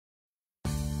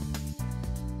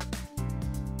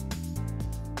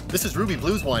This is Ruby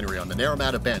Blues Winery on the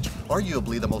Naramata Bench,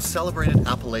 arguably the most celebrated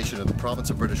appellation in the province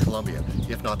of British Columbia,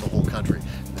 if not the whole country.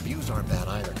 The views aren't bad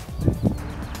either.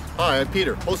 Hi, I'm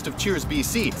Peter, host of Cheers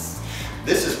BC.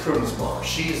 This is Prudence Mom.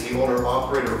 She is the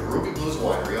owner-operator of Ruby Blues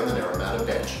Winery on the Naramata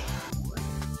Bench.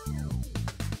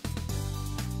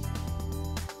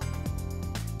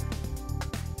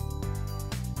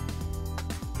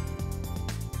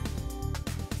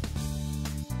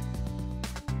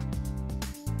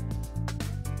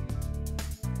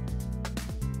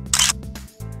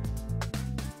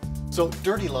 So,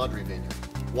 Dirty Laundry Vineyard.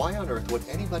 Why on earth would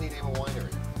anybody name a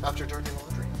winery after dirty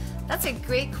laundry? That's a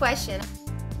great question.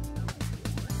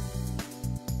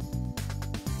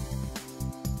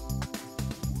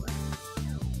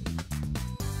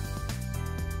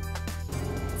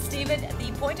 Stephen,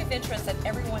 the point of interest that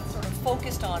everyone's sort of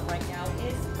focused on right now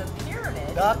is the pyramid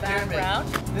in the background.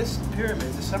 This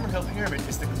pyramid, the Summerhill Pyramid,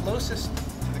 is the closest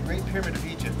to the Great Pyramid of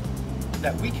Egypt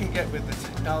that we can get with the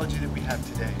technology that we have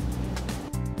today.